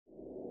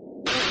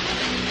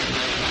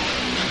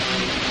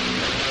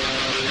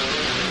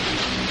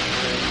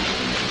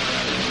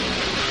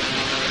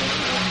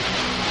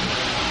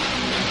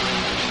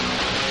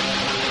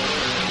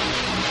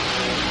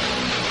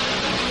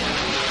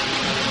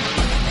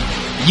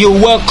You're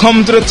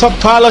welcome to the Top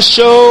Pala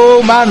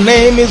Show. My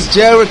name is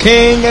Jerry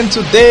King, and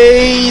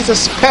today is a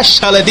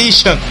special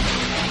edition.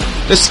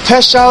 The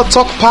special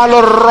Top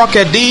Pala Rock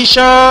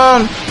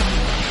Edition.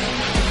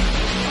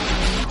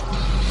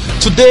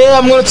 Today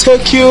I'm going to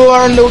take you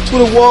to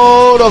the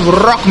world of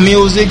rock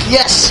music.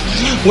 Yes,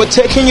 we're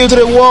taking you to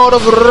the world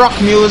of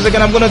rock music,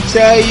 and I'm going to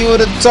tell you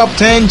the top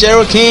 10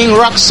 Jerry King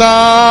rock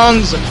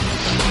songs.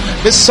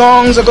 These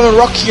songs are going to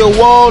rock your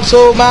world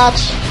so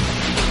much.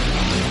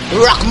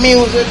 Rock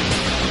music.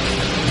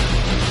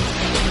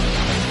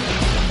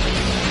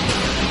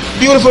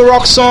 Beautiful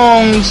rock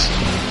songs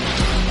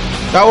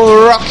that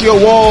will rock your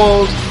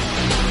world.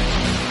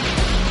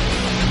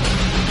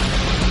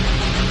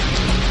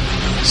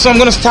 So I'm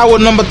going to start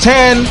with number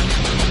 10.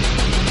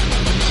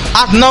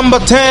 At number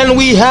 10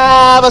 we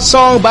have a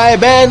song by a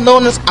band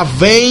known as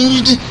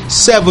Avenged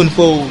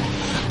Sevenfold,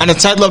 and the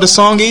title of the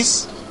song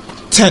is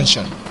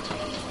Tension.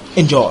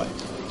 Enjoy.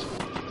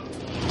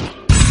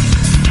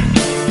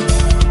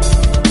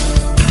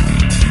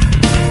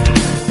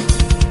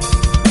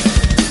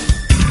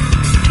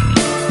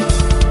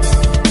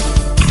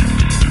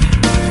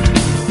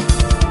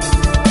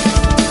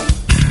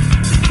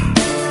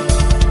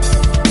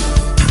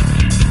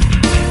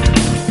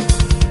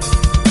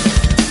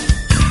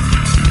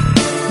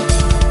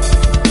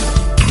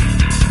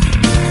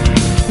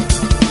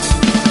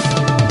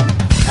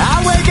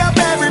 I wake up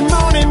every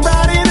morning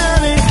bright and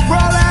early,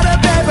 roll out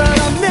of bed but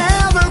I'm never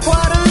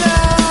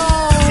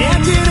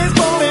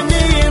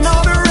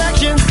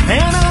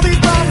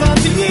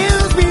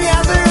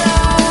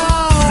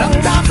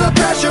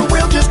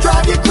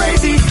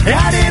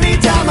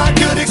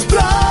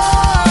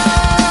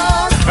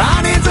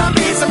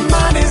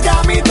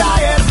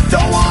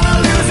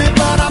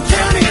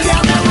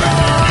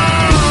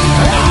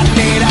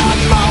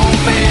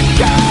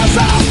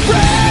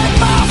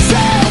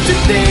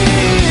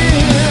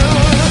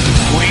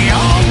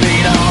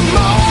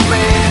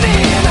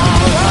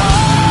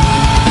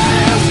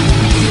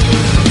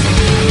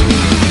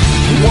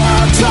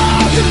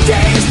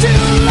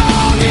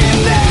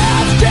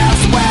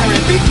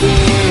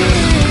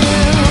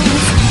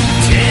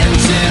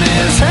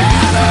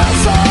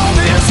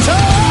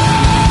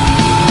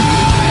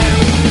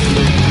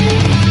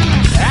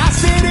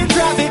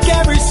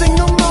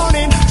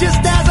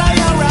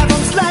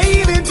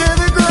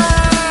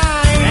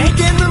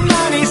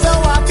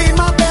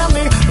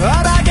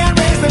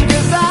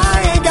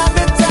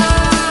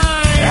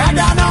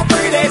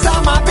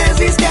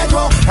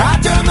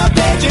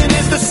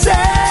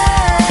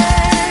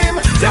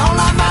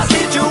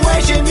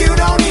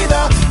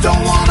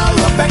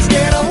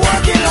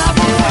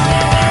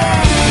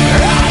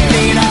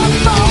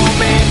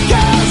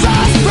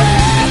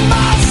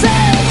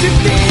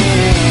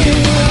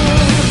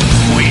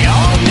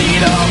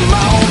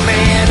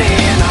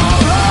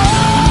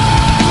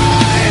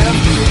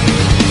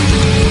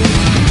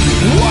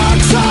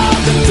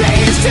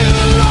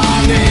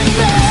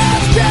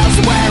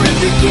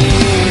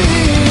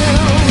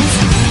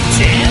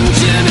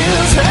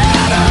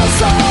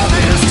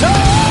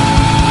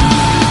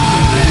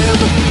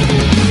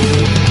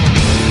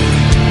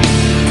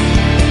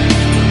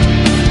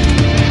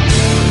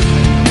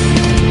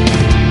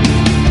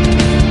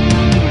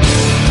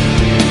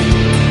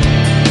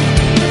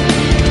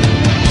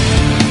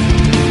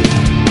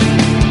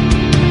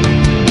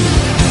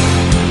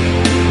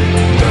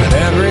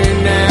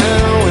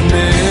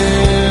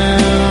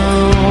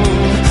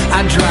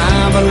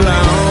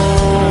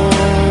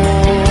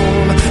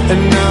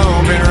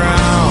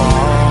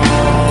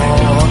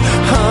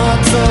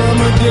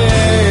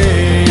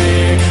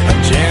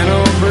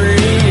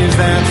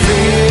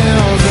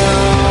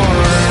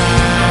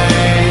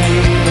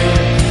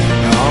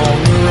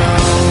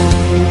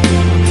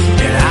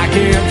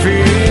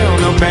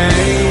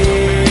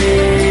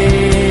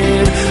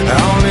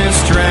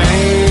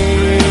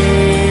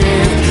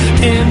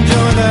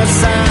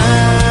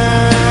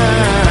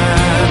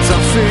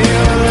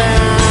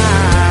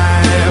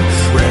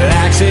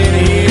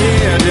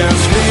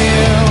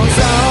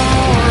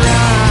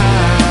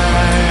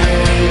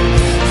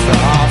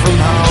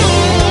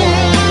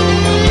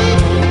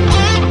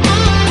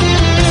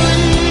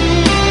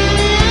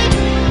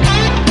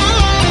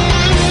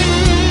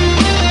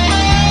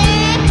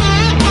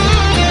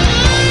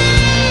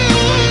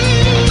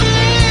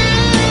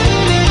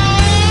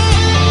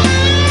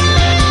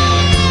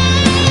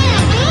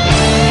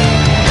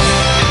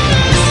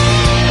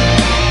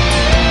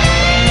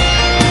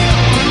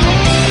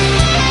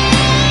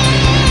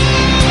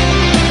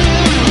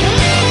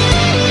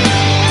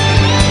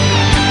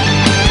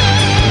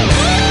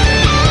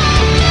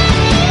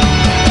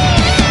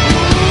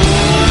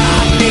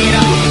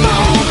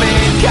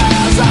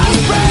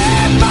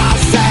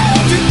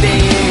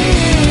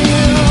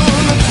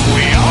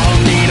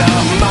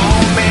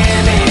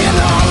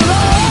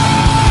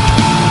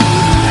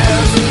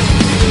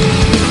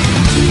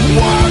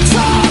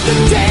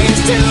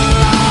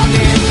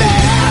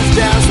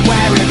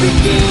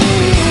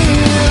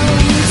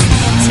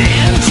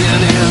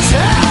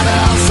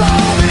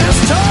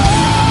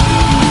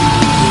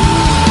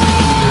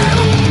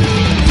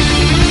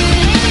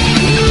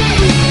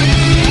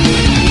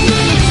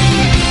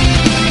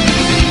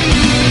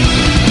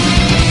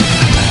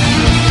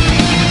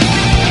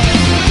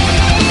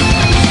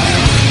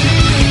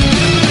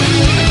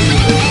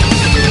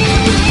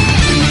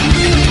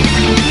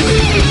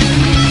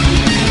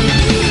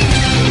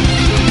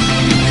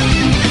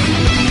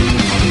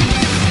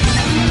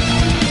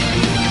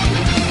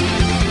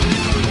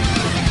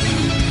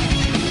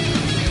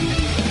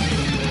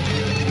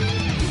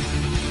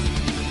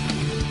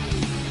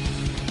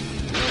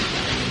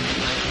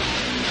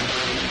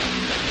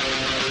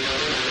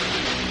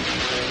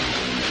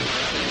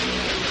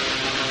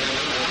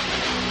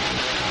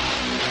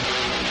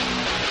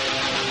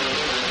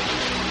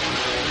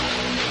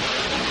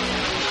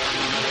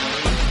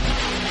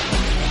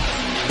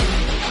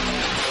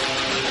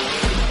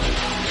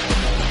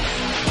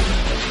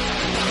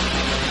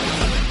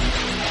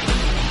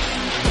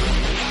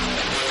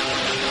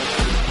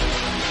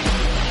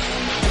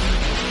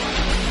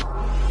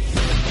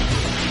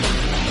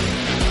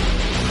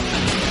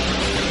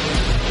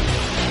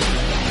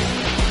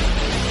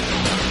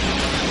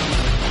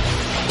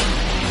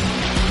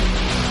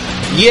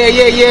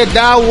Yeah,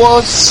 that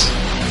was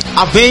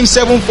Avenged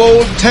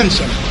Sevenfold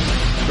Tension.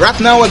 Right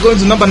now we're going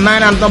to number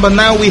 9, and number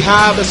 9 we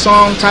have a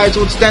song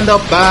titled Stand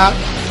Up by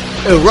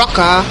a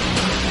rocker,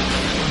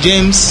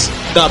 James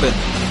Durbin.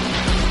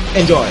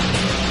 Enjoy.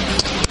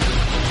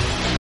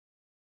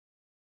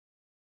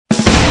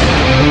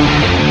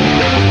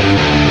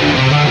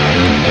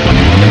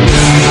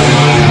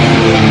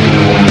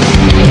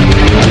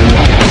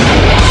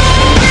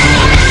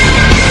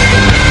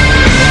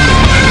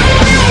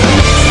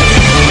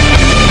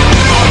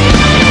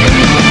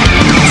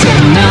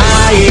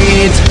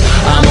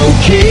 I'm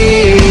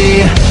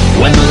okay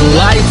when the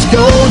lights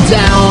go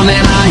down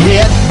and I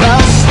hit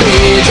the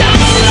stage. I'm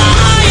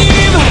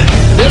alive,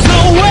 there's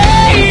no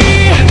way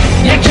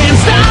you can't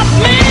stop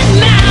me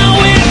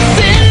now. It's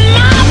in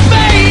my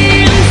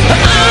veins,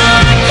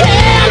 I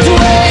can't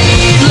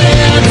wait.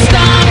 Let's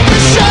start the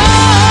show.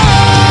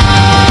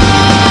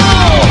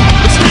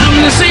 It's time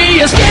to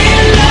see you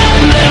stand up,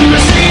 let me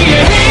see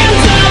your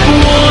hands up.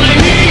 Wanna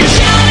hear you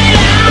shout it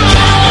out.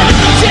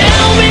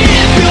 Tell me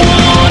if you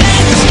want it.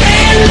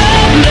 Stand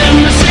up, let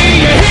me see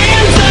your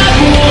hands up.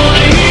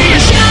 Wanna hear you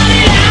shout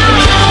it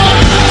out.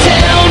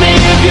 Tell me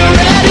if you're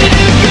ready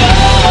to go.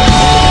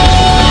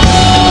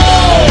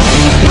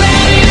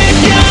 Ready to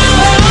go.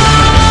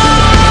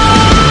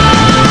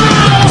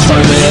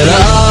 Turn it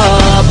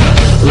up,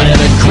 let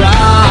it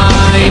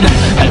grind.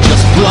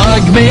 Just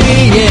plug me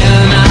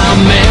in,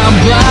 I'm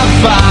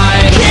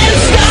amplified. Can't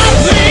stop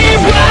me,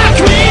 rock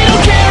me,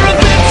 don't care if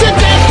it's a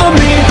death for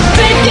me.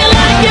 Think you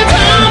like it,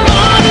 I'm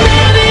on,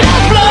 ready to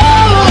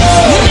blow.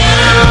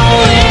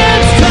 Now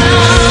it's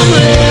time,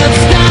 let's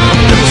start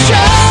the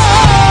show.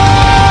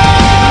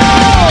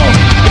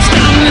 It's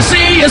time to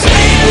see you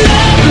stand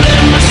up,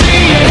 let me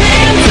see your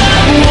hands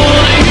up.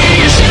 Wanna hear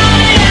you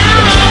shout it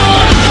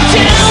out.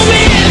 Tell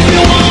me if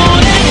you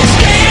want it.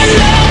 Stand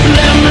up,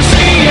 let me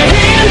see your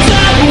hands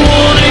up.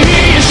 Wanna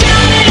hear you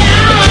shout it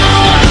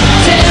out.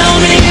 Tell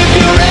me if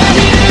you're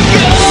ready to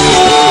go.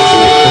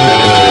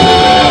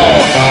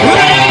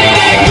 Ready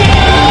to go.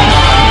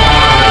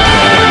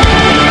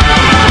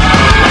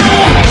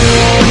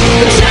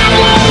 The time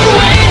won't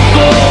wait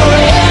for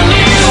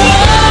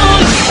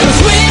anyone, 'cause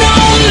we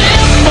don't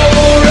live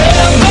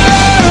forever.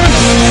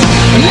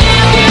 And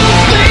if you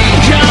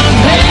think I've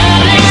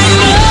had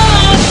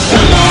enough,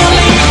 I'm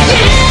only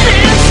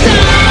getting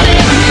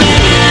started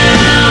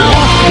now.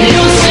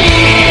 You'll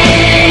see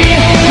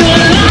the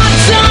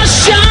lights are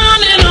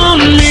shining on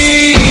me.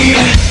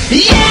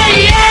 Yeah.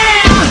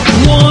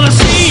 Wanna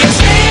see you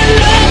stand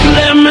up,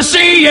 let me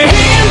see your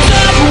hands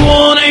up.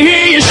 Wanna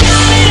hear you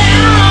shout it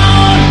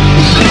out.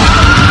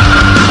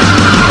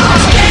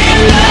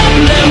 Stand up,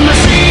 let me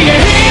see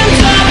your hands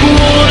up.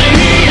 Wanna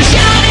hear you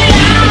shout it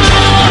out.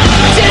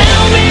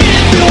 Tell me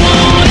if you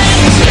want it.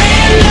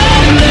 Stand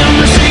up, let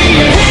me see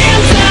your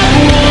hands up.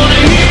 Wanna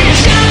hear you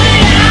shout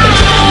it out.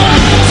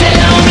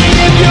 Tell me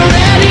if you're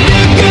ready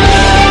to go.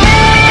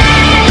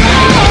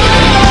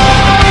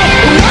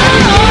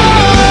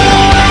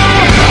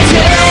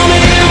 Tell me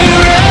if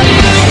you're ready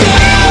to go.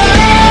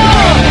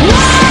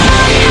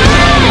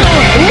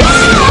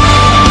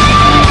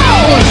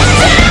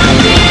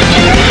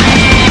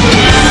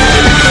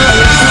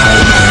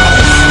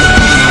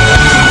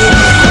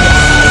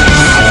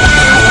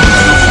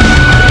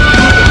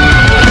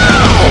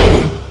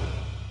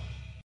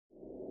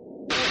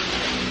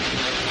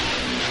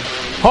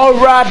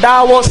 Alright,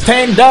 that was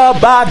Stand Up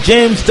by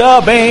James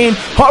Durbin.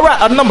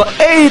 Alright, at number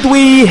 8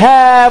 we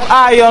have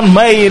Iron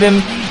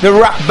Maiden, the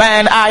rock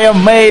band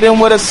Iron Maiden,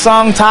 with a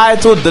song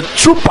titled The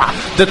Trooper.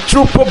 The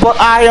Trooper by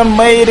Iron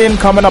Maiden,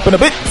 coming up in a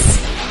bit.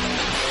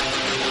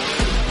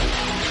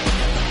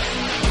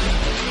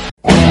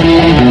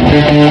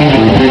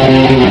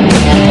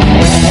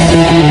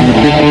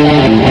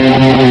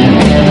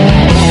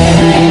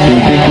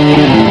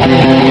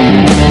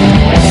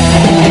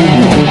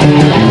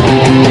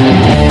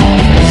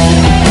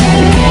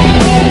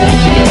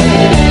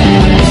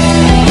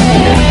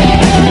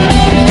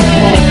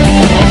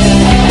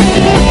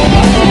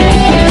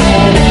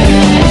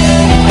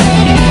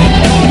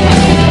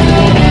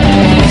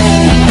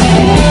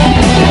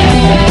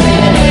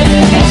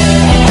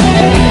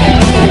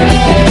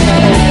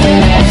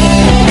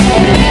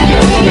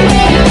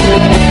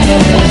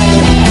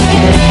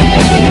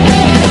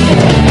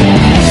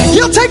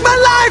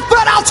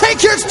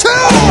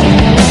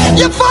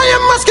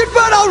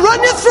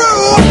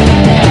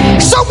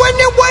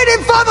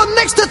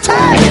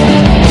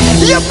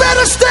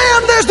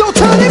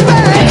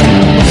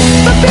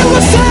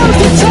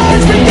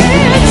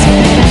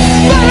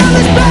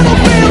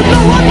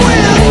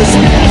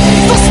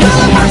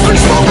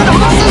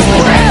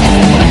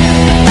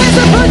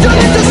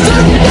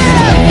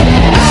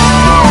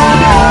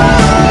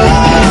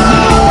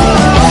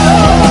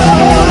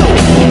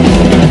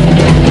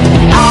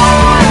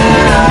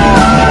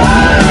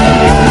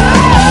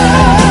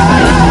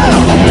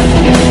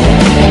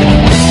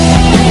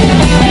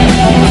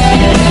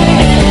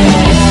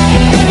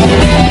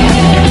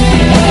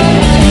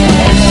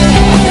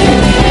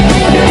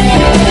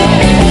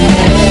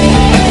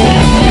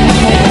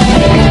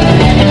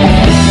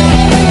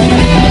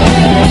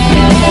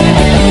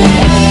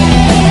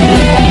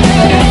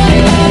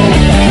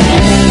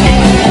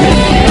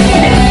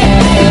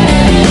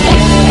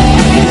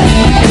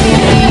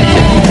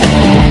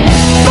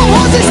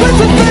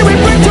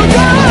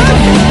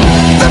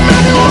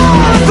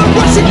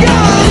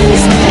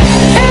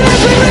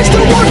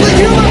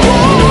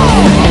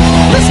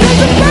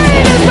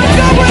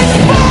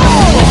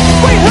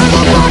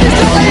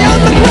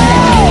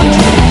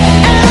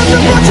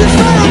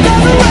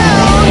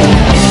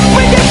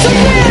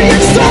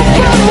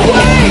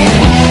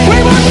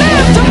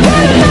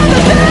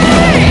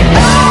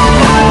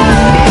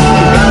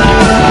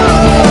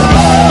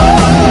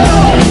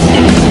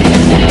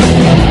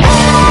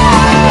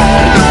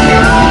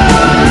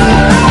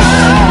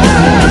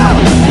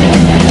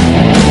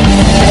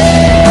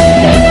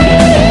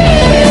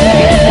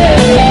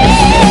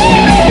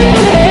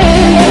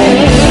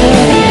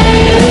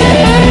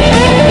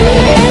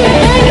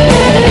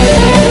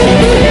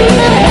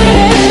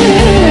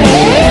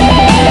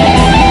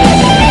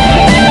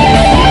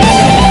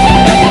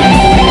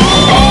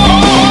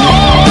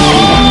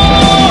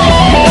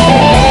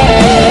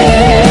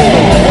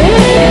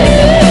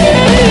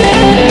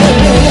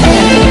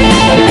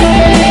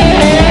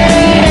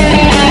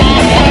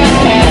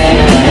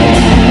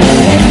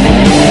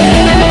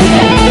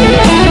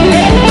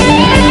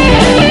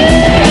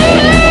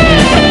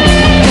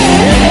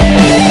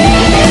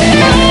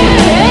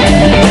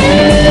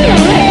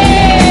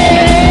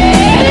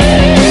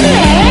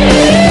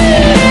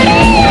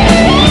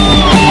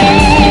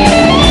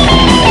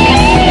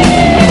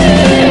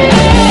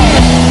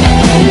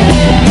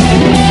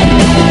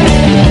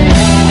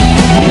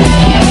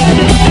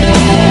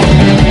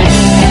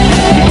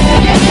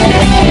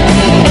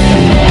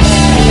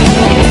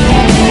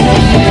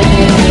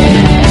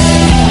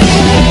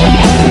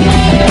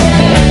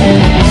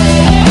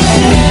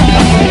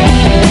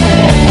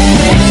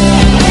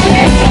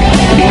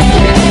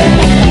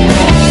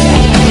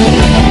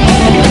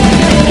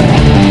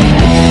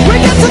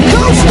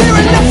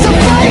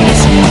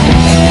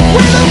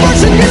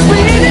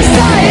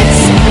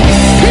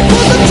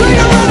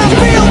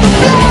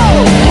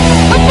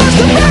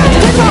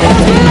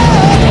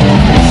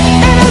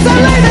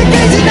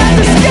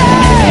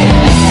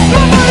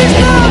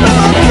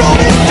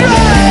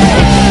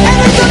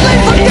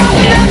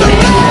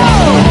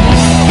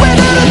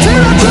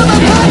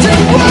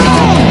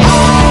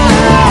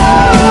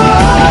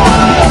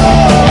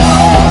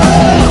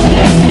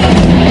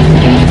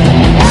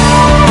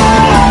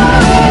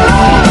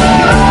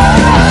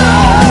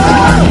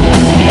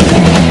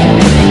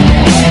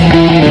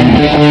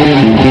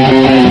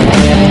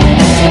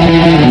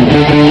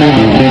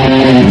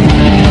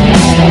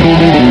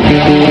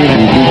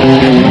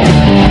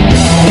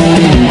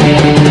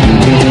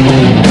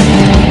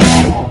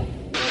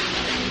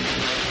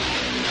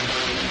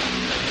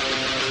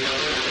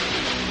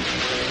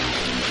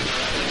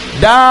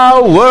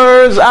 That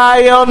was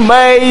Iron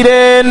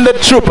Maiden, the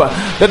Trooper.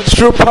 The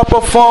Trooper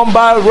performed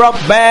by a rock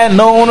band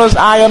known as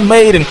Iron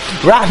Maiden.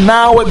 Right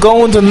now we're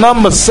going to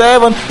number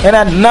 7, and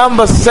at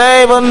number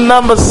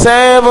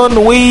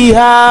 7, we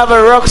have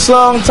a rock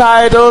song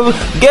titled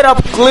Get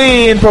Up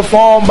Clean,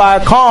 performed by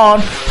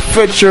Korn,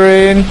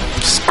 featuring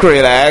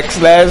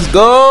Skrillex. Let's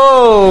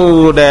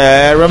go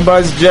there. Remember,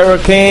 it's Jerry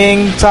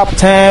King Top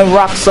 10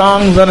 Rock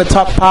Songs on the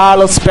Top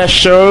Pile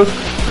Special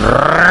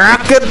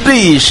Rock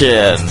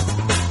Edition.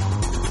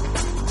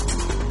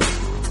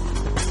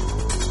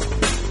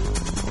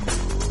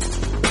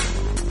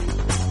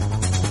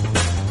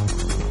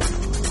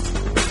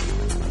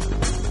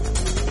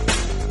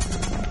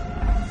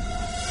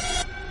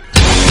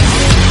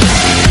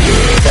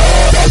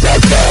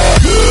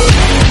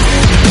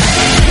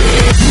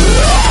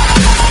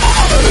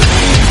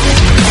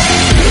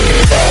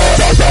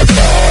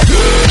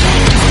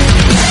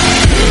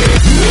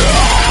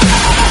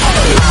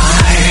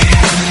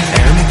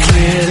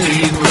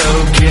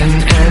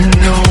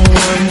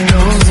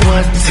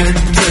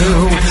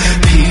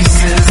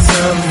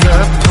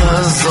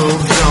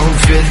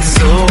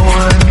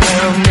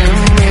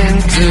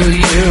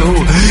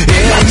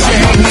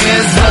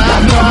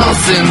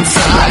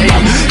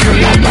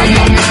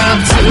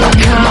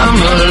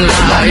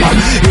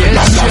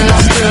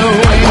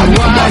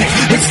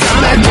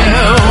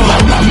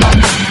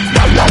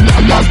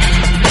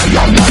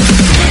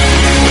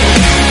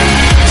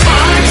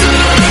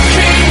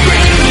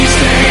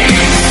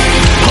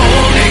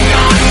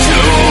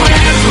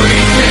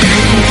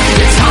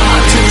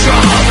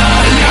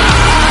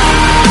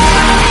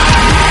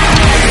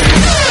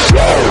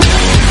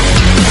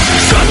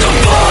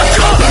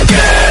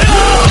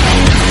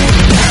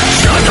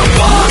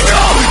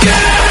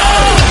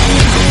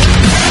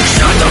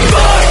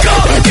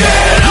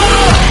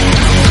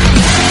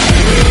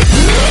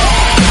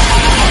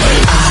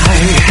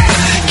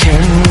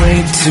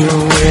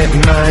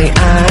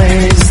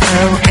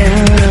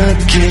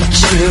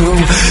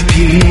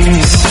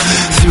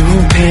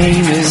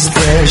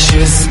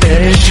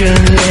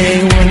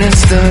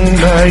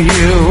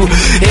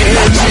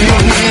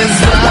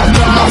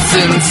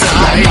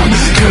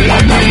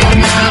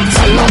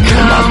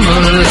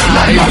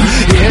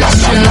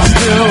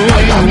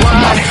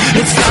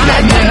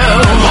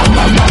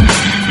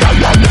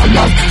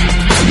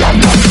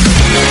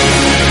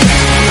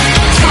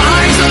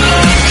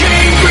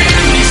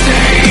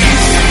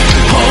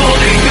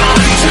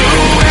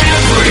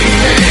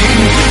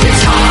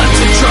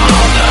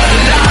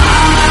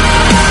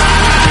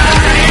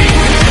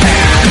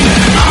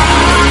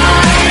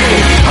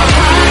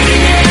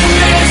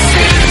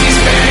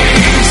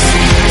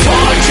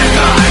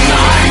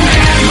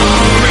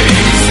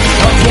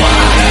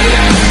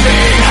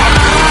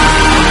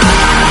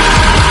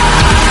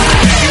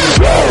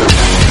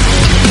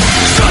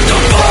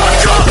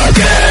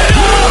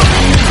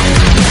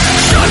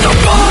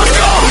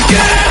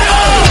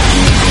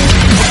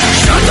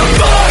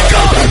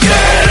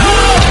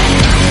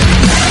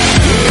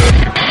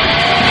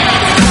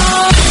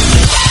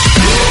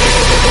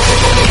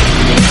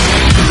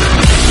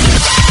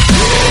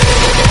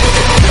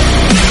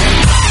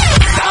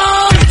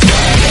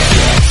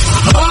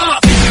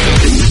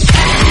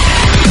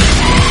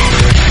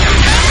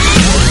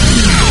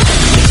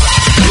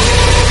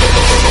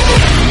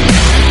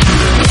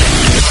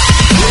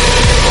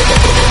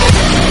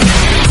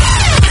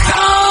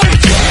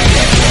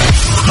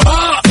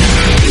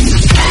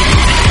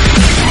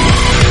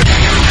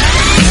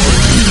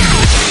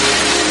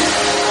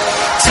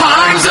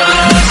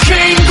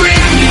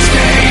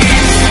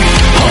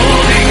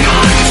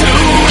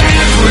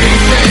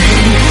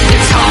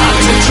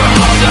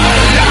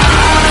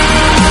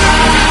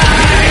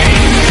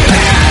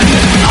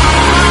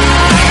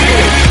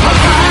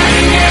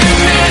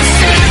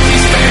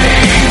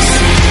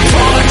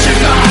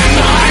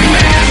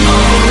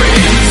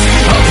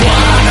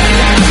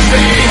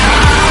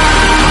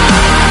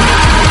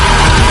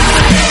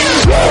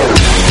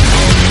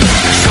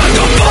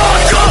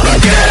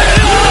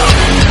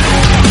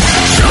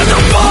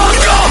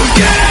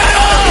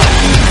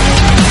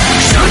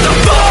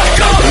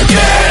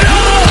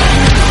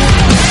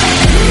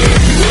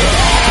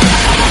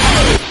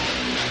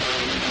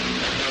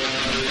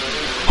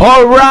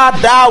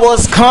 Alright, that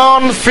was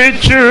Korn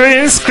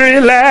featuring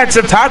Skrillex.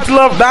 The title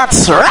of that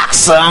rock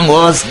song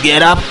was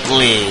Get Up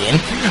Clean.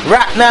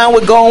 Right now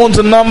we're going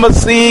to number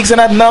 6, and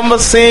at number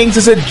 6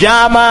 is a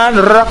German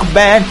rock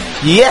band.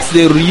 Yes,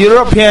 the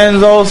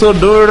Europeans also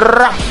do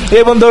rock.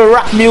 Even though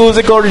rock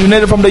music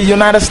originated from the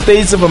United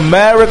States of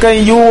America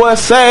and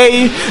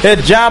USA, a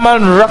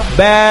German rock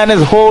band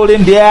is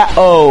holding their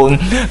own.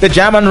 The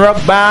German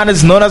rock band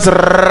is known as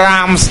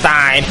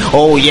Rammstein.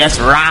 Oh yes,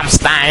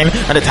 Rammstein.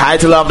 And the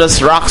title of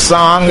this rock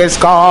song is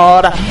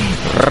called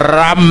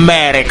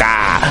America.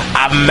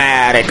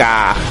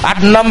 America.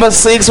 At number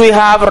 6 we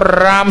have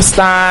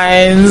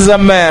Rammstein's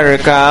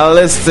America.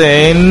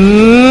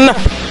 Listen.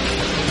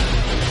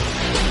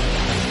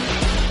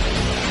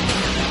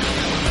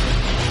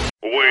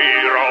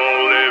 We're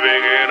all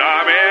living in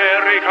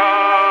America.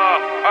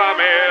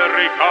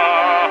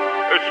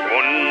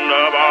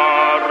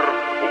 wunderbar.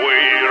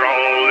 We're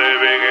all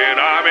living in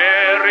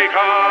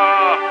America,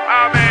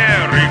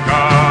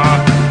 America,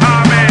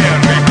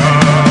 America.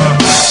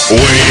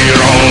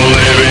 We're all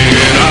living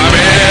in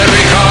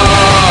America,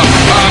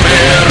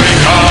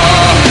 America.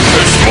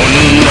 It's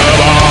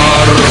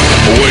wunderbar.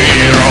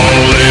 We're all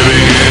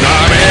living in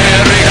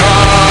America,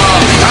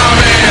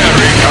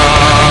 America,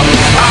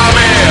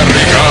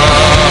 America.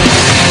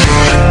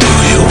 Do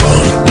you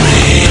want me?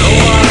 No,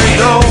 I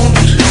don't.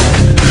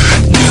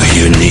 Do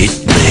you need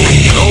me?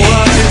 No,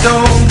 I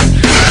don't.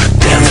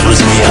 Dance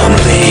with me, I'm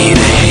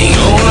leaving.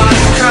 No, I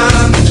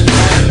can't.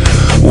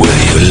 Will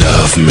you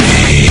love me?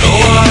 No,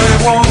 I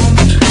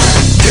won't.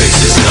 This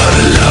is not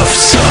a love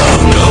song.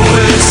 No,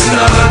 it's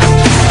not.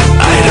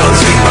 I don't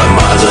speak my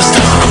mother's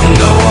tongue.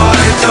 No,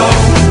 I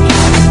don't.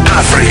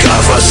 Afrika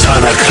for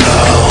Santa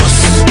Claus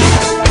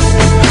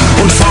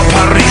und vor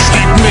Paris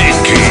steht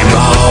Mickey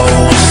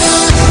Mouse.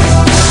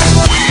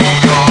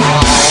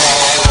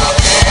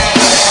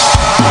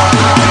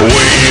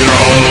 We're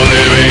all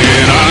living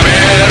in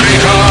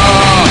America,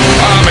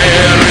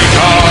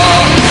 America.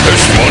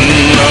 It's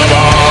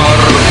wunderbar.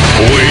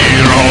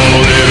 We're all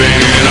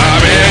living in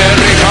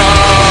America,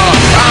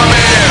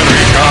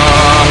 America,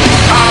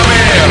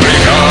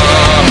 America.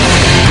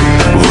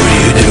 Will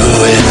you do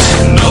it?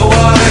 No,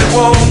 I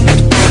won't.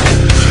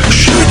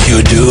 Should you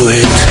do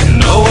it?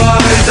 No,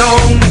 I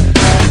don't.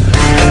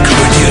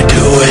 Could you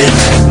do it?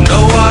 No,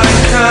 I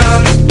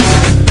can't.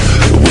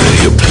 Will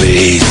you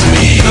please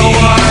me? No,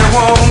 I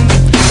won't.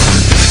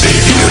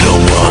 If you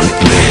don't want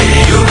me,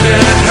 You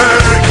get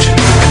hurt.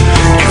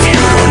 if you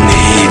don't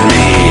need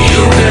me,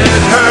 You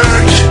get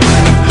hurt.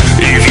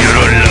 if you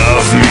don't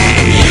love me,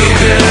 You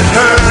get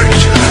hurt.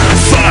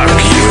 fuck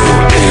you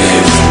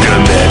is the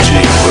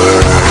magic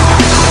word.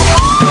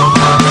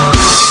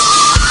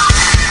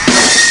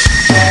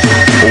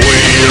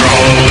 We're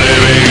all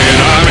living in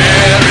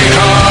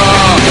America,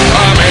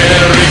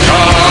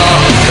 America.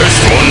 It's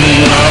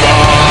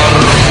wunderbar.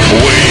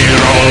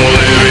 We're all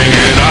living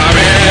in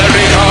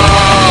America,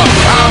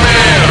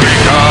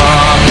 America,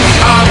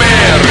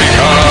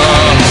 America.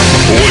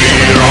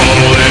 We're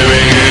all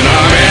living in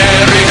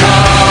America.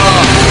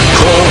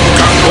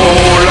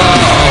 Coca-Cola,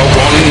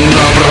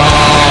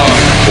 wunderbar.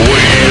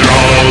 We're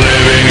all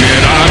living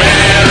in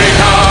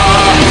America,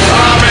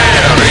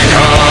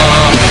 America,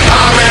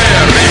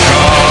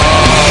 America.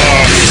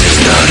 This is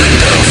not a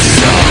love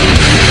song.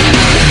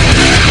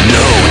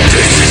 No,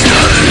 this is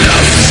not a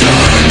love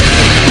song.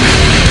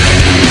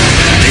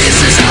 This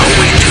is how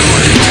we do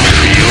it.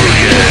 You'll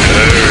get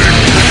hurt.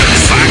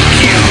 Fuck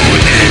you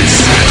is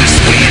the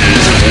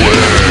sweetest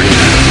word.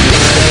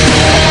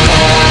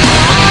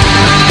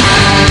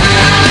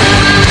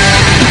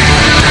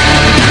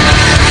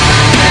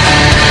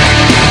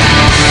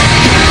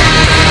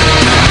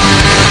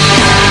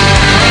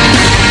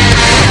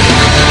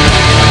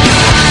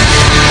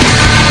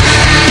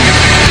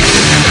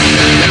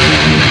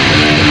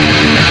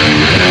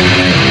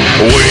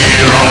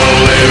 We're all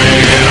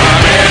living in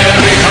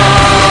America,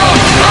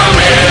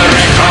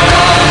 America.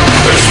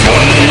 It's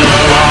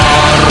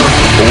wunderbar.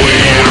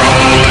 We're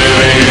all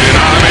living in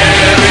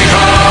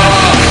America,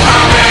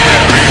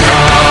 America,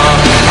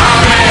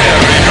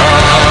 America.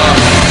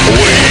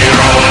 We're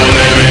all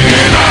living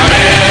in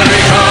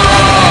America.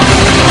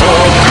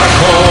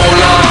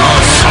 Coca-Cola,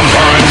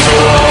 sometimes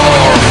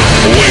war.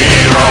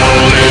 We're all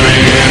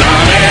living in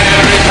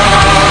America,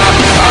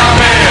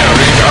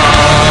 America,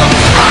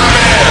 America.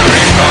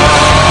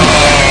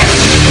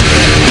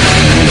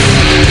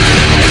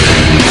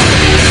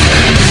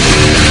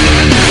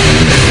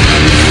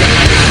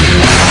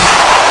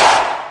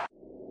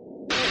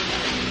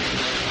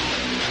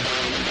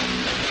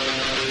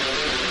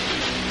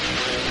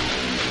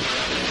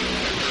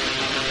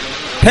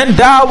 And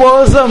that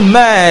was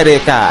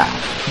America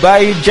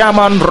by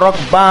German rock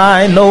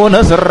band known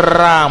as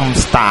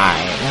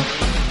Rammstein.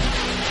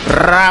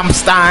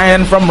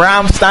 Rammstein. From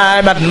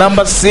Rammstein at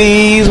number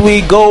 6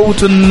 we go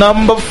to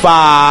number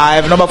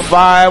 5. Number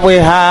 5 we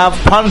have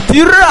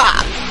Pantera,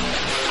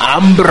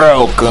 I'm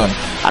Broken.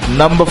 At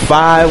number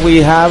 5 we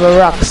have a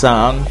rock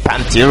song,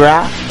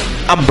 Pantera,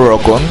 I'm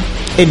Broken.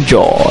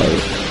 Enjoy.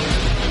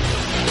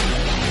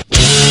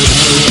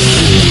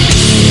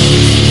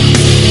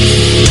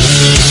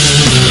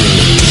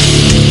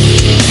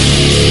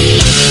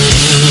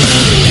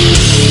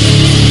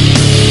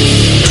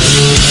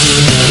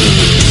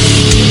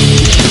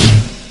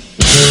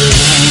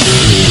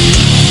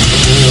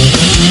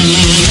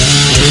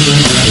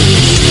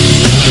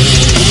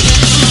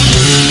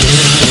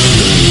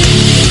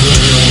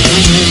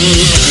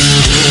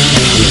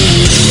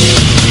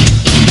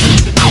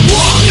 I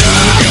wonder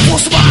if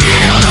was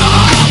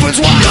my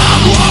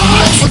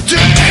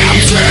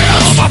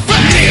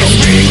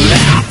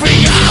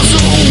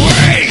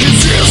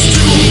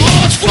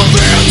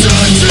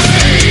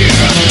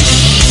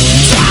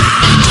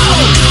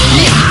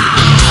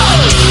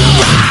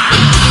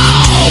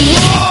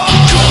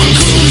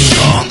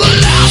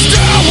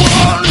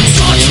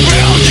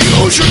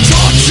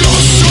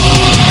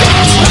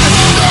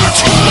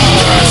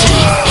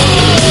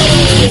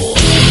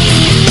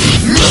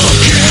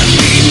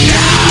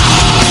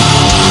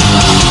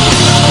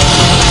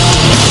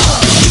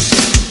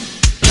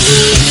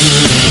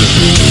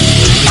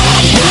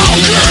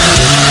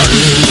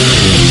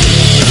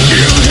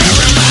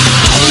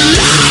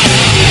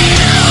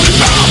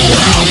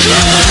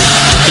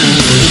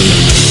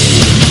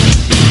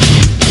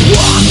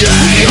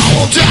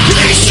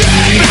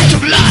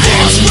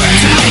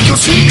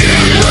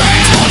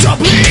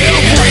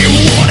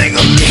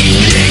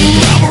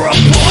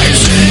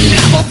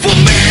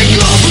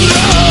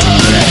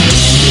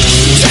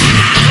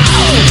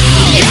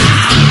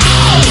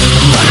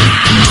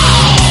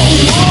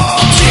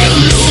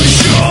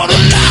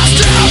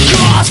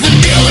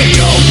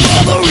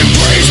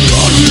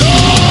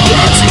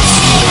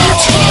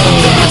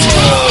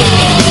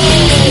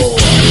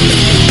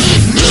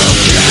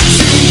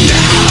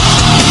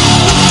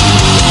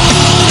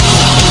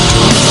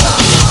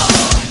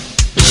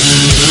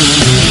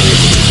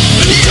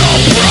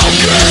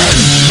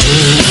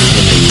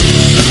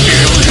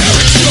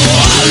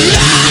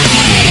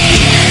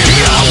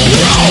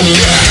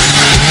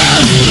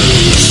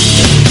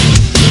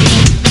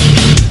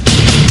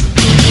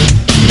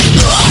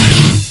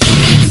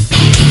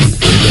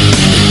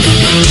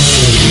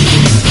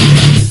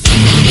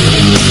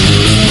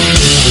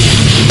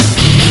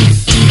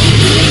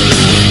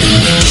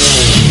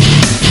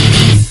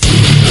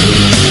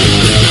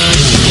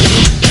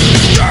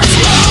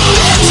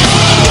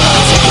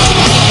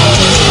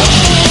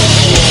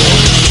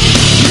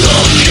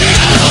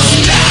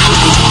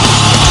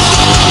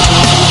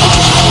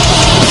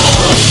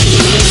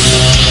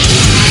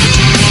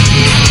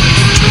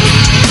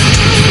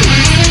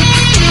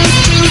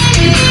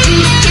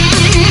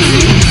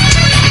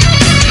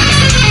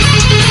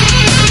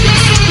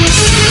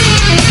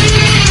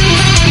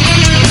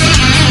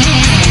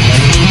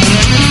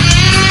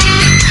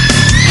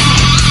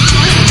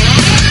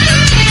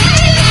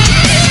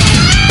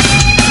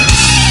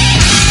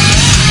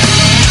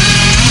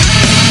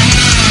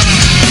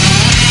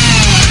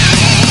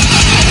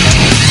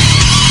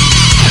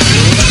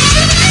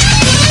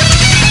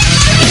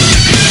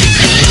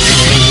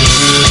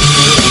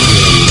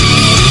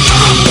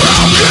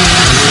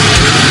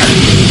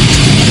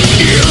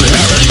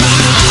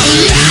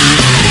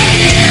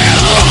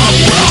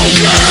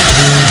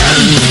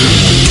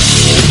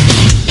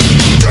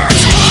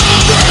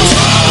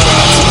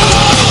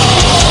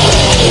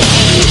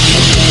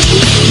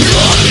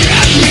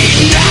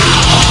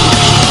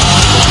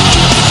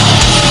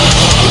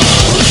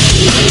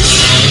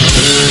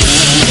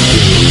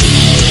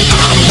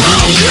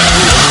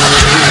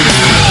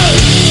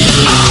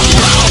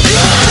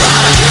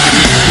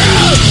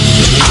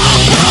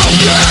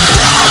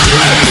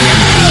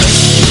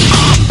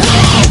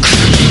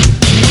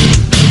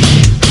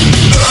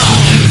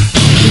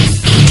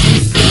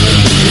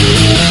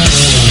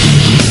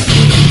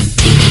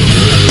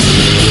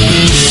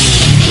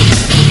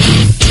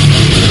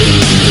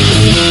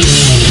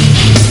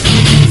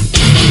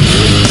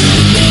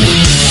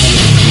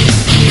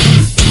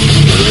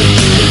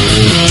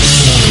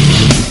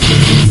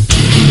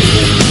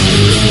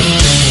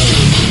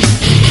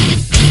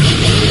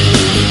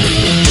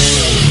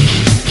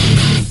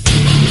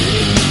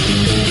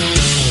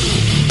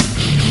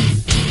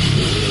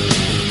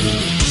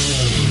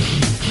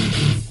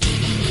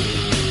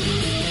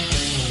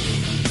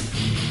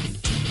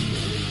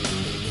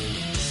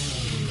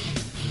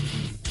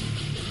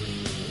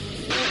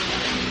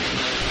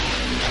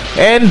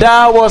And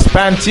that was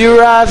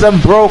Panteras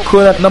and Broken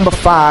at number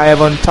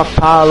 5 on Top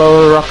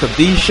Palo Rock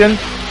Edition.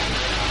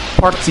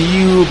 Brought to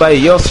you by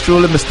yours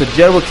truly, Mr.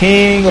 Jerry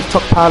King of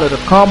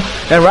TalkPilot.com.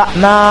 And right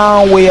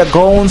now we are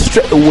going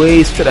straight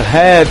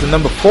ahead to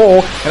number 4.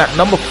 And at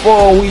number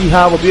 4 we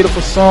have a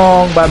beautiful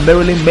song by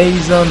Marilyn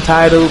Mason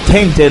titled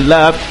Tainted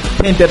Love.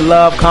 Tainted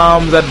Love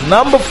comes at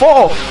number 4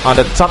 on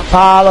the Top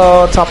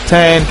Palo Top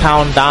 10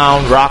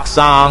 Countdown Rock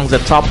Songs. The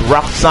top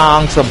rock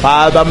songs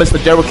compiled by Mr.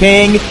 Jerry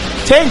King.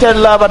 Tainted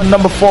Love at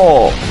number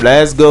 4.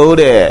 Let's go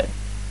there.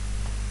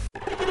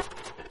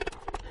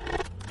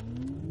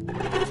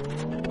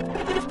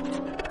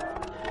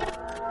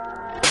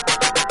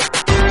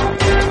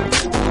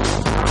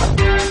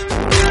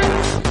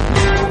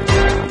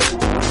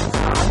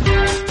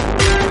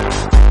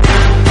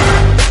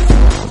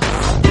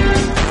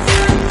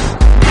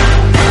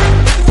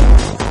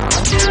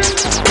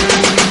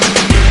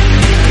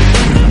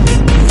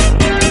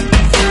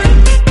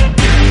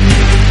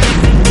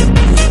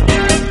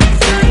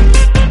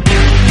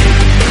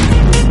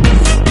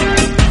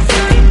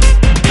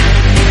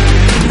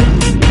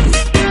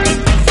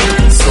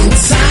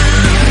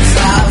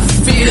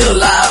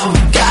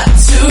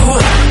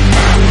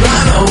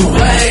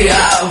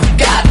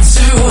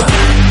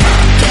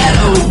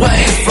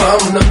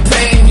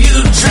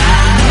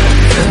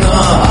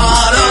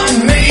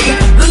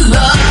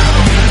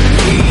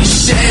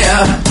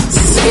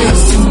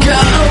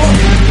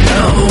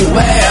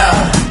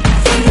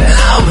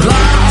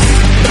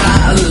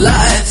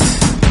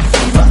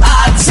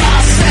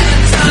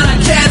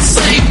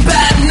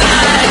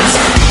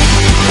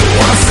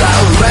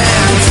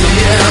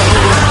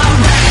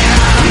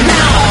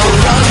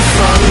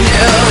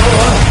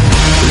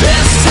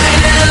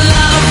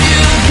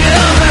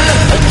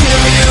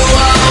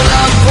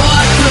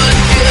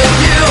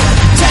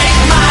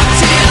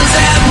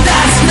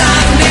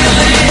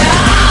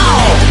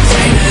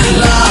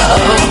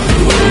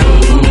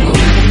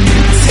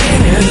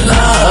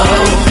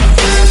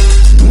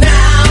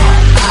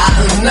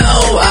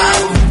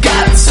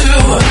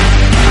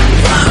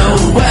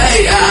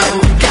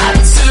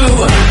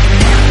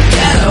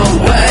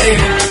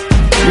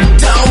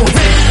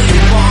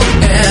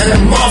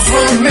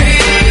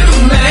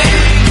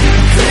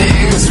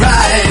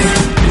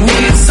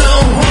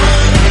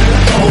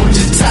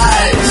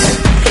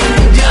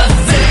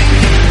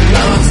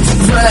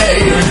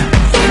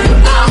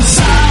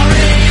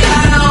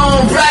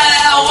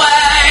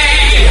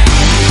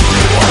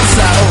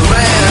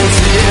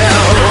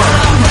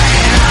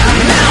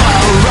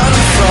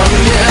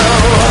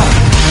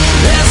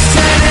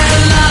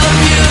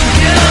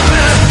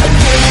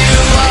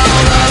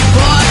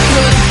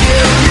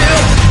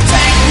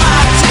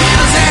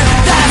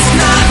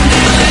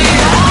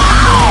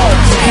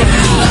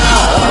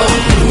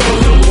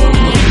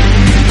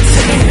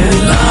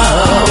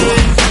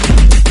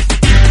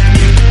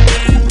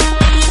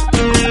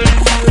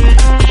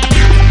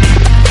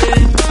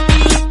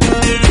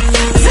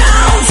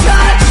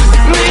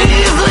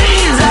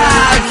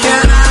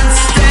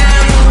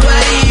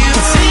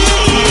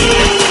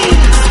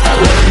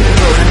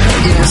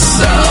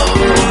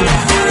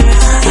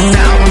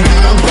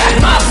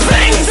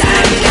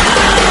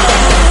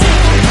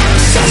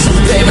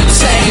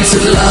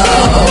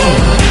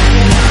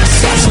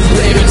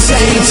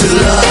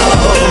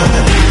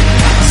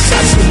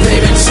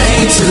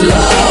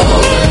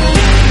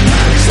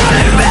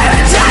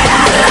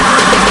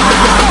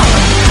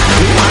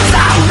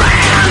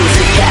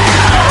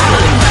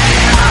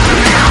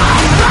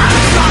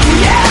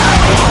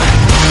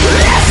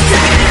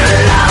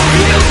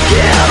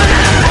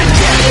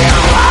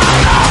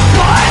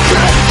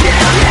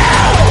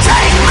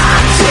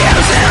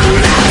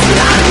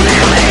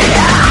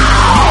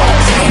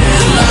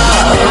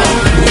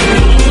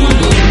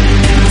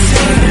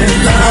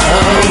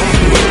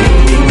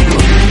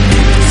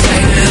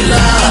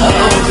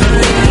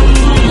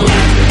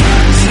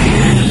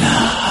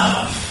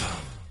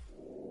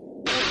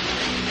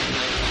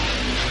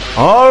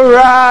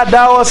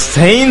 that was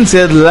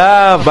Tainted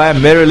Love by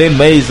Marilyn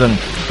Mason.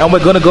 And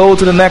we're gonna go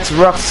to the next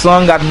rock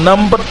song at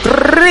number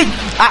 3.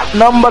 At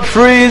number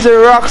 3 is a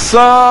rock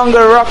song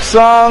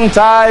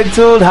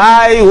titled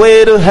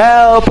Highway to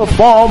Hell,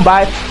 performed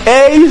by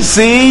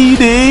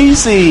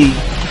AC/DC.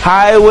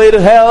 Highway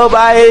to Hell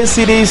by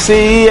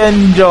AC/DC.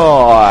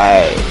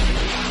 Enjoy.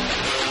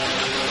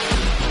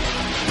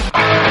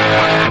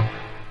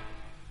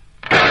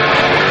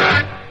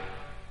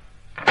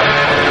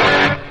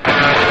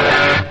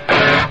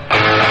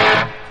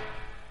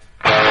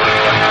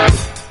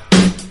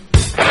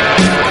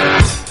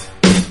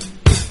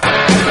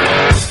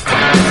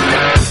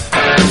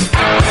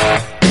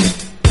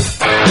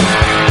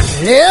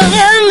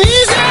 Living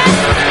easy,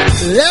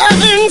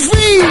 loving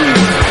free.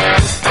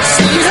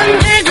 Season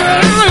ticket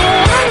on a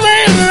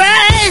one-way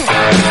ride.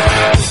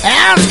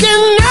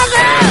 Asking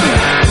nothing,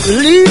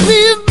 leave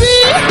me be.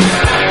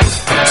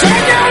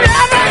 Take your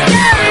love and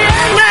get me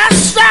on my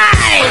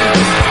side.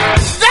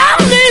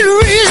 Don't need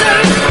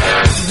reason,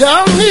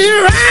 don't need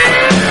rhyme.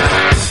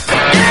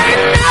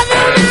 Ain't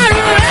nothing I'd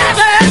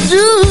rather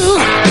do.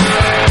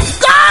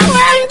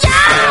 Going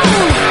down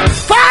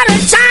for the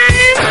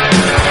time.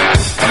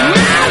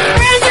 My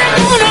friends are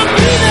gonna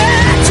be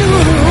there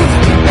too.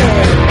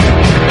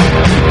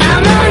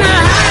 I'm on the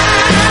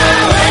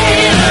highway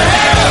to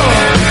hell.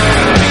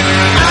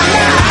 On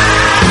the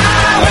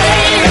highway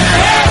to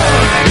hell.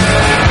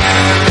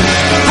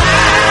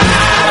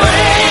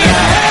 Highway to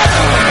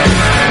hell.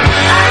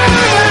 I'm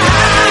on the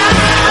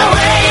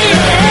highway to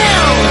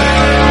hell.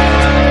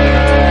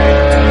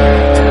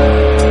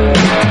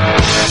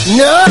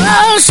 No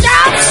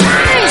stop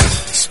signs,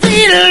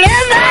 speed limit.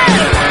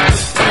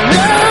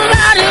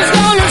 Nobody's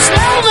gonna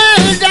slow me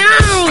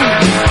down.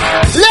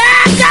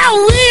 Like a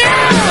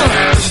wheel,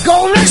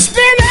 gonna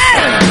spin it.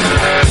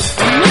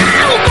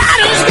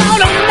 Nobody's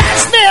gonna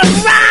mess me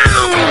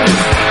around.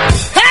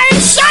 Hey,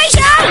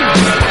 station,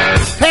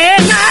 pay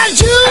my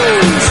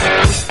dues.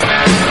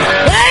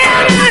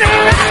 Playing in a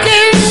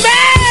rocking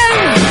band.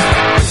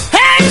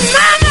 Hey,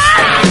 mama,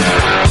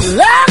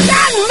 look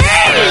at me.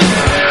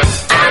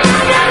 I'm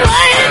on my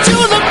way to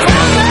the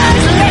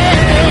promised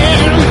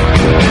land.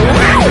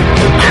 Wow,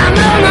 I'm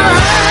on the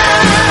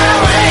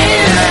highway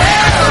to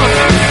hell.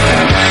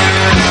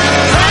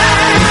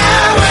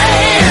 Highway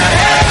to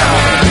hell.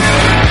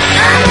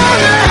 I'm on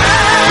the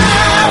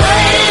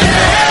highway to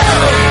hell.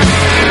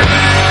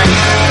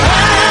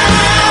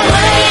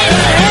 Highway to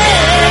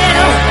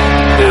hell.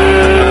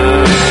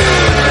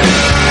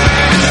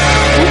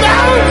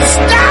 Don't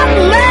stop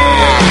me.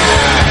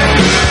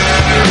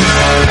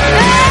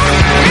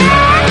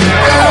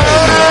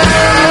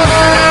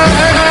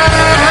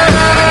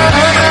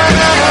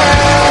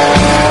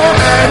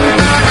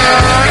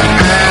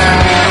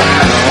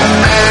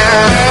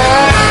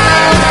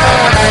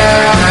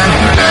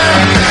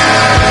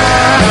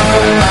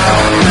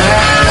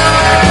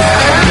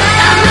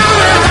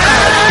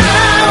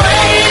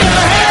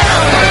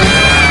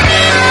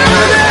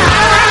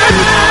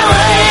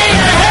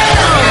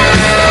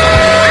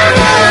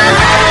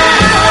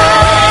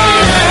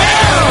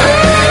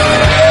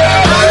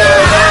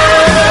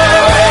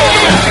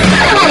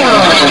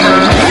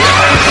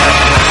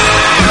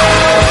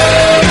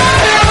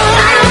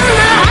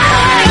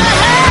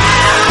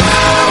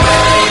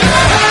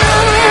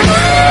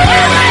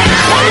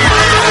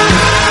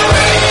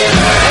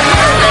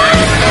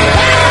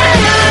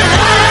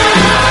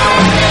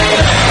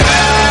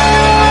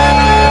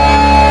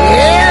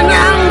 And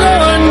I'm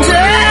going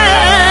down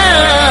all the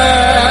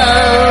way.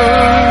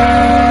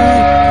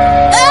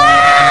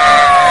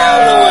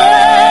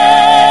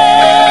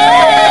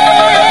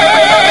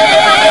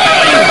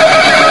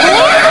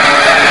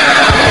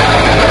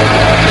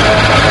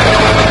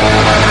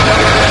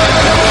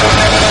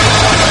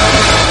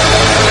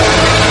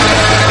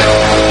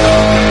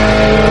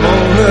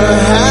 On the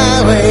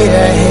highway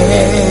to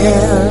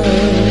hell.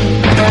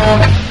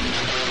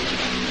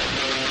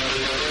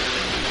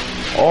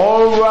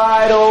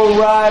 Alright.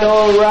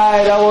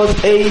 That was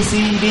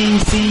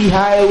AC/DC,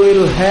 Highway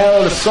to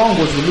Hell. The song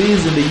was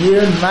released in the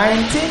year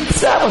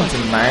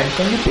 1979.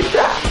 Can you pick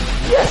that?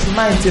 Yes,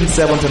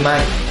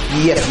 1979.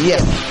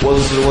 Yes.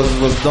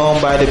 Was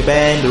done by the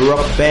band, the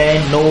rock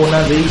band known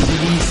as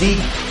AC/DC.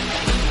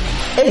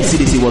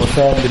 AC/DC was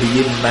formed in the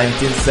year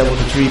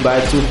 1973 by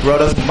two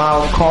brothers,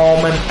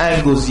 Malcolm and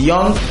Angus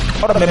Young.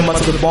 Other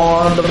members of the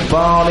band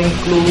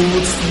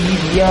include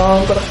Steve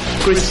Young,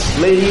 Chris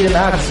Slade, and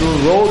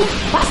Axl Rose.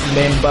 Past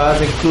members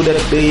included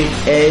Dave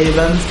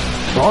Evans,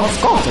 Don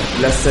Scott,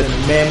 Blessed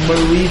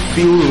Memory,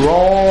 Phil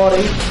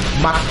Roddy,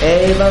 Mark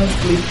Evans,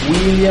 Cliff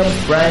Williams,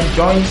 Brian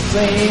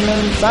Johnson,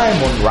 and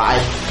Simon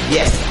Wright.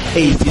 Yes,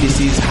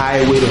 AC/DC's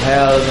Highway to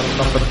Hell is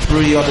number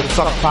 3 on the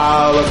top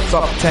pile of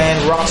top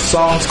 10 rock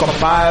songs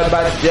compiled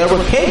by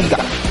Jerry King.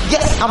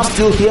 Yes, I'm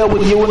still here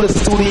with you in the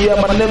studio.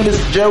 My name is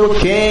Jerry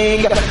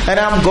King, and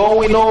I'm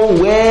going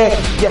nowhere.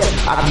 Yes,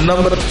 at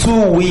number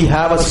 2 we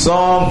have a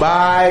song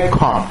by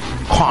Korn,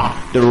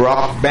 the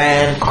rock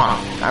band Korn,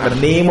 and the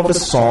name of the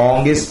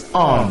song is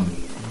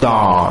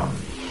Undone.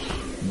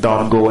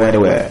 Don't go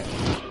anywhere.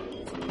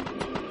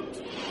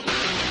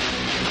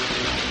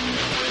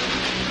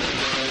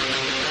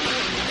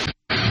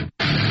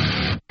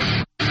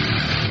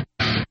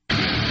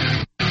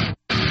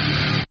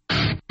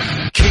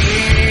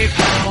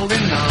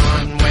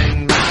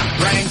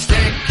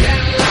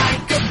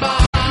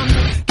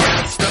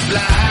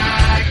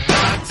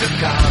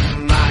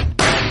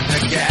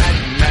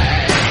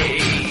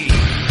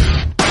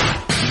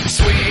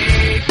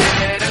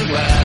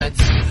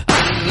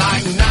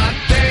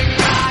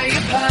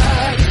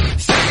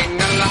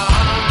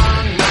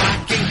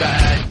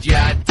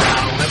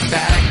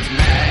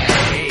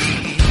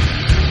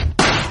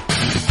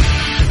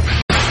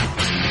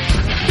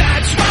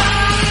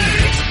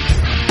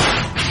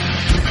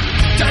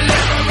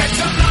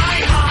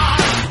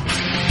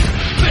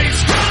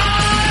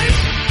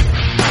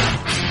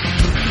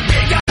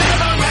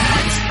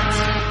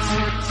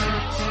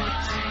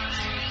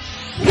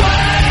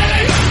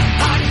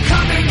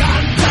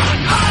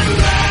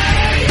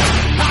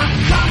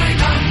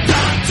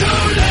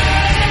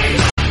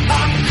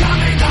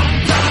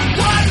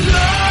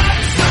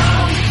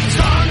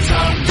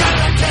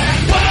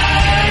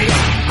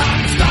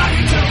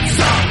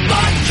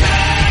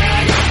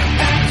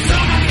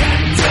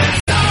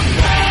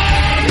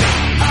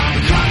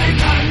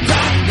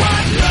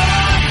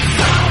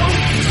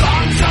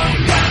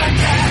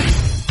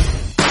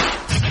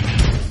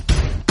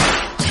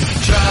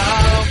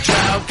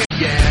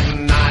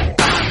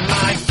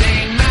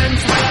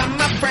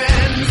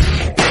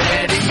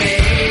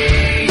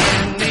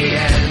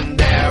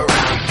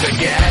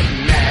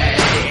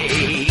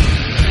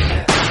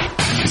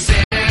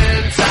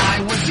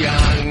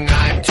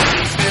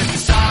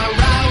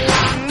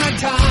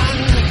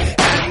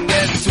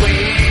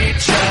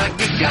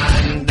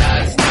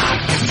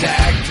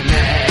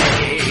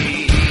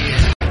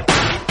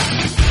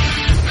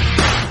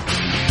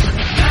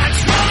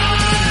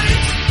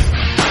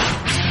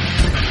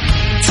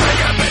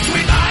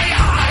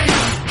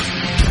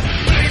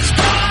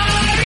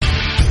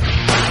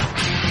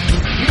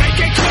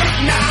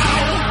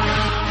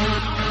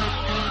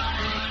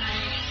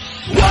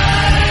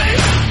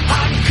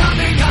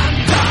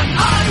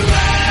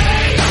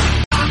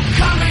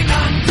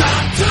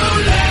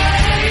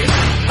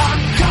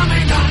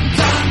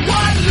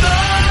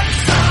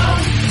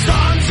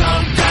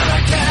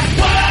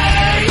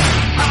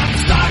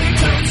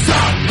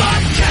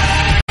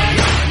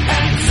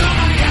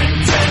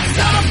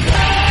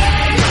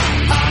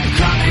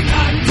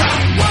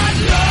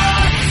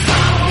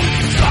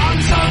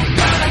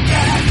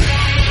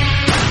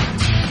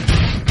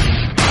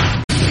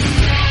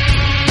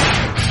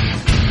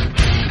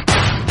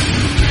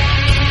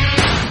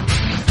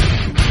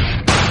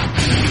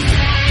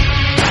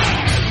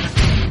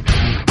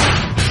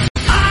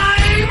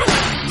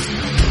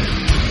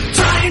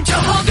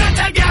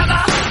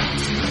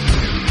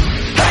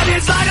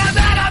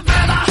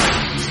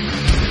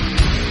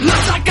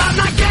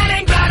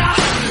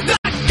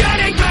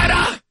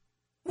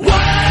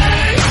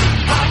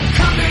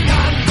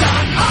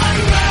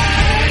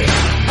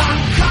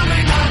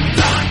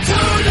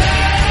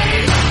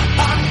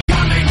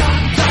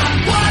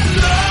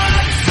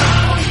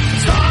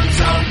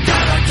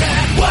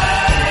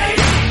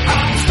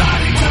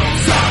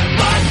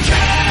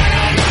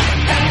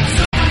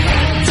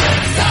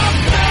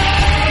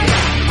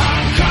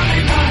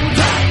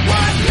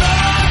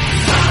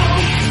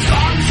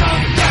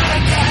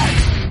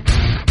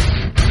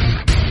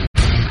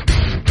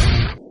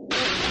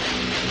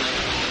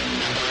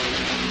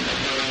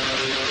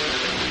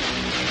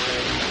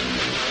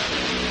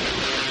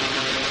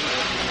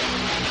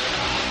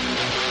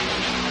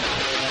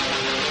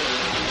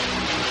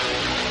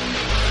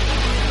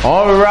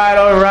 Alright.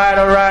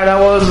 That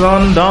was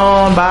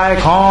Undone by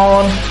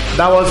Korn.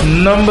 That was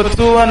number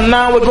 2, and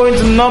now we're going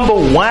to number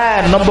 1.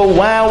 Number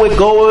 1, we're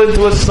going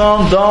to a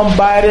song done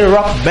by the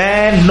rock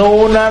band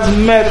known as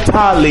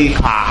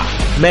Metallica.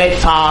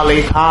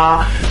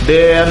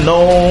 They're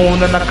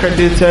known and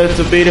accredited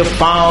to be the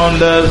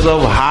founders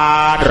of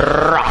hard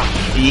rock.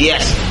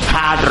 Yes,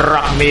 hard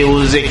rock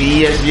music.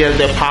 Yes,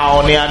 they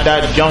pioneered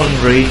that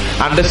genre.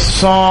 And the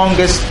song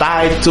is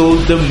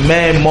titled The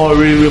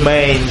Memory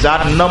Remains.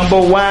 At number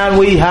 1,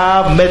 we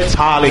have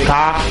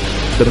Metallica,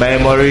 The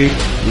Memory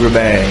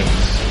Remains.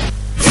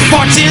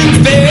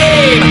 Fortune,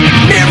 fame,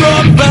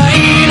 mirror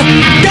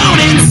bane, gone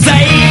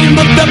insane,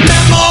 but the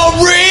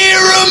memory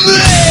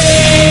remains.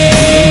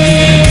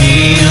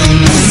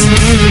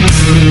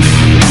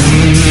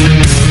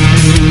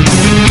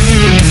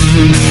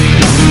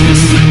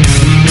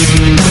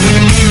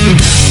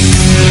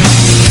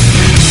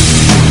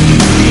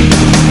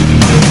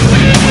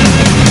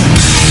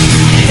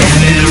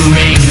 Heavy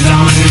rings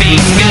on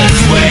fingers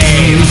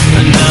wave,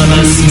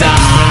 another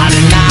star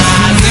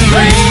denies the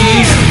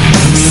grave.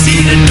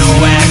 See the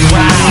nowhere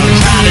crowd,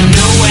 try to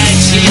know where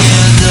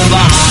cheers of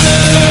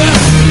honor,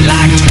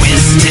 like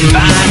twisted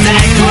vines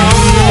that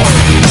grow.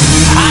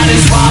 Hide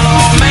and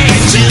swallow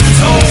mansions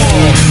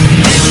whole,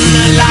 in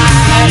the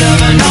light of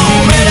an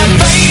already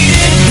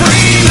faded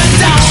prima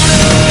donna.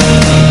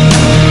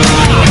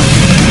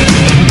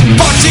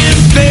 Fortune,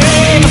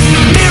 fame,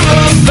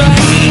 mirror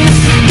vein,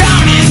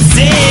 gone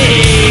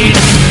insane.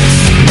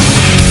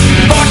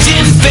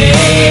 Fortune,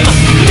 fame,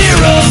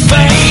 mirror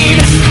vein,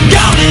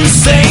 gone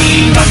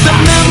insane, but the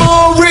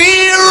memory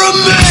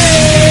remains.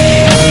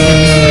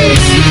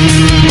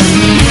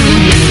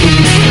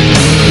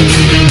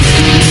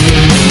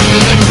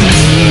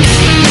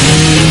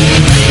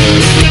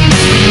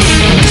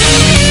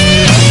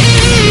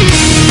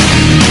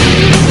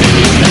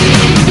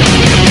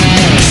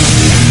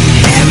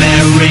 Heavy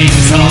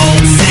rings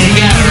hold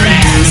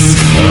cigarettes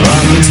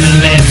up to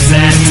lips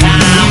that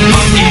time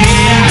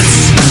forgets,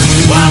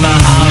 while the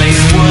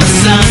Hollywood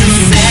sun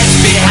sets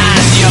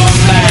behind your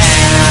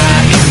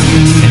back.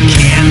 And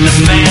can the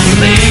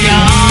family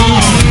on?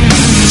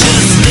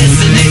 Just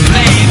listen, they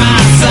play my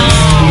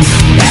song.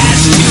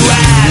 Ash to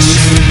ash,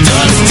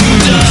 dust to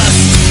dust,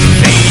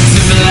 fade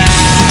to black.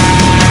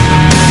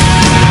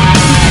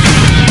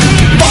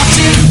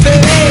 Fortune,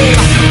 fame,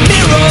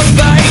 mirror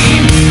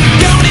vein,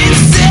 gone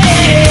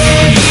insane.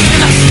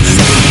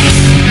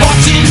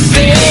 Fortune,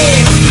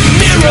 fame,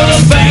 mirror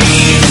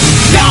vein,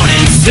 gone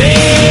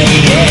insane.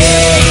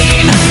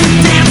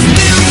 Damn,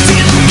 still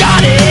didn't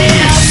got it.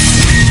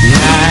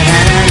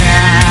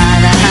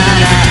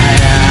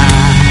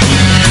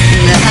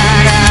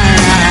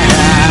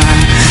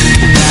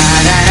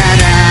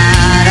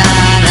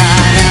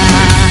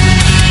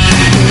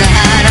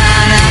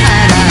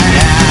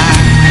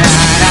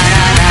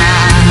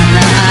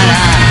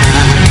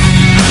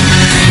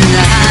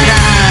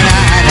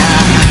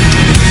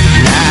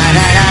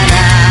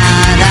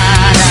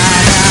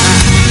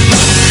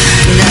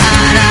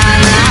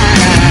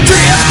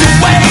 Drift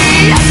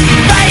away,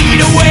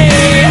 fade away,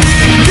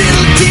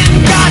 little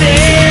didn't got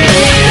it.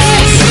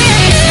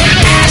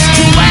 Ash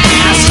to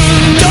ash,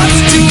 dust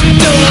to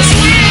dust,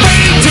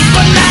 fade to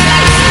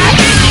black.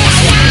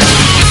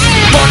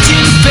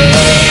 Fortune,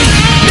 fame,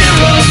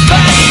 mirror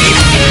fade,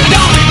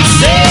 gone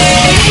insane.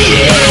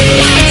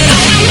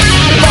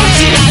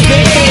 Fortune,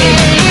 fame,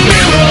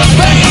 mirror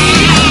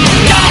fade,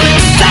 gone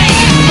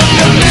insane, but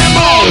the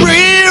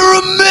memory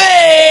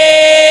remains.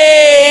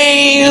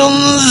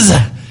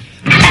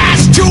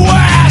 Ash to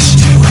ash,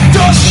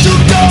 dust to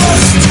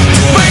dust,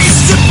 face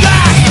to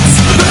black,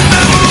 the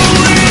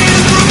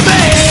memories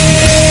remain.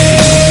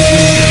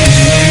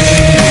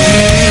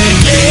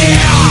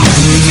 Yeah,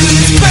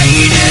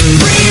 faded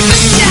prima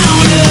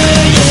donna.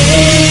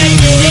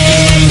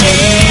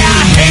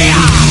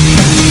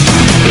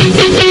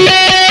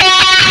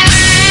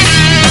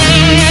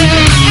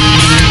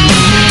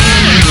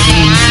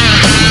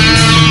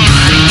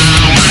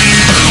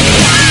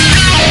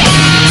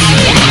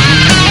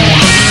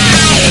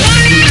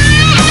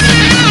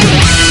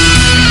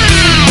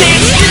 They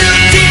still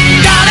didn't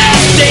gotta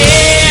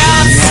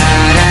dance.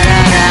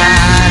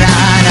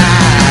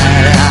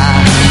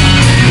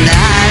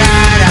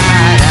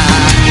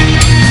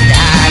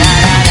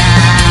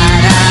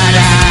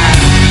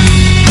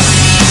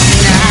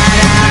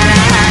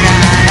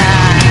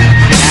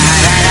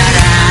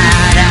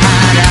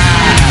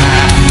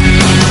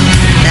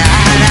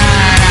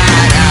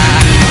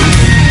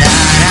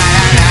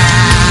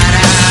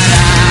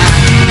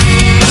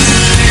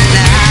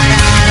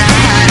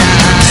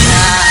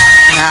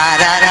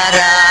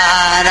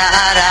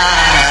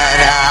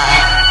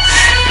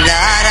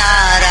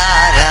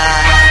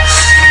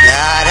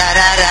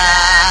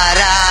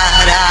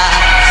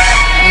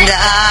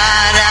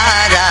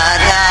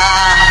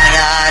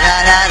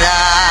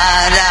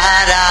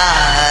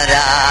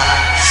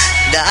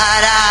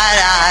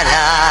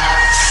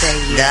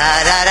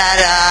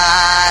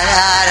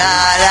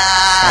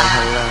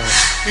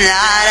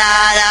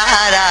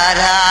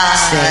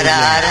 Say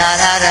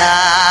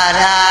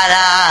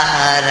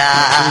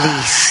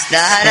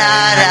da da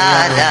da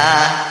da,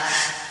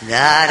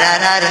 da da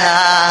da da,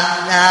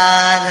 da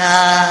da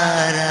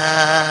da.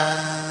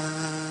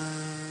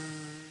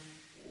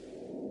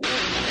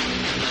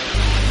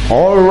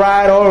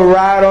 Alright.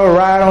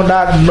 On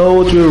that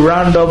note, we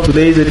round up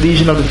today's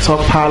edition of the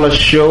Talk Parlor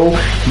Show.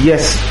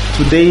 Yes,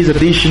 today's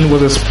edition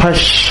was a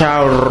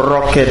special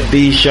rock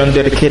edition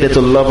dedicated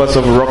to lovers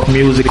of rock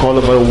music all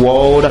over the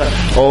world.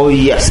 Oh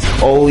yes.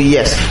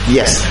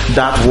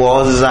 That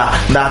was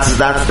that's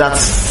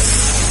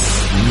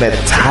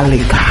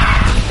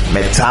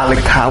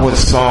Metallica with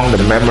the song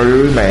The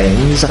Memory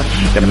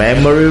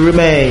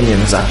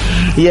Remains.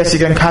 Yes, you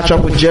can catch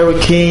up with Jerry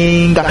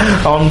King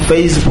on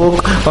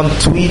Facebook, on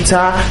Twitter,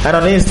 and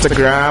on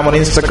Instagram. On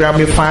Instagram,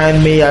 you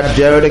find me at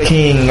Jerry the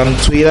King. On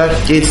Twitter,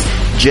 it's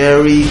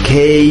Jerry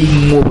K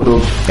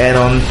Muburu. And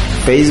on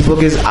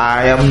Facebook is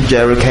I am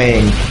Jerry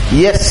King.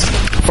 Yes,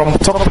 from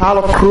Talk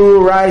Parlor crew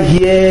right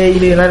here in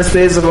the United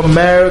States of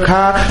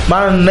America,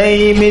 my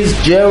name is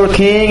Jerry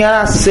King, and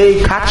I say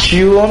catch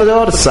you on the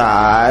other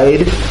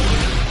side.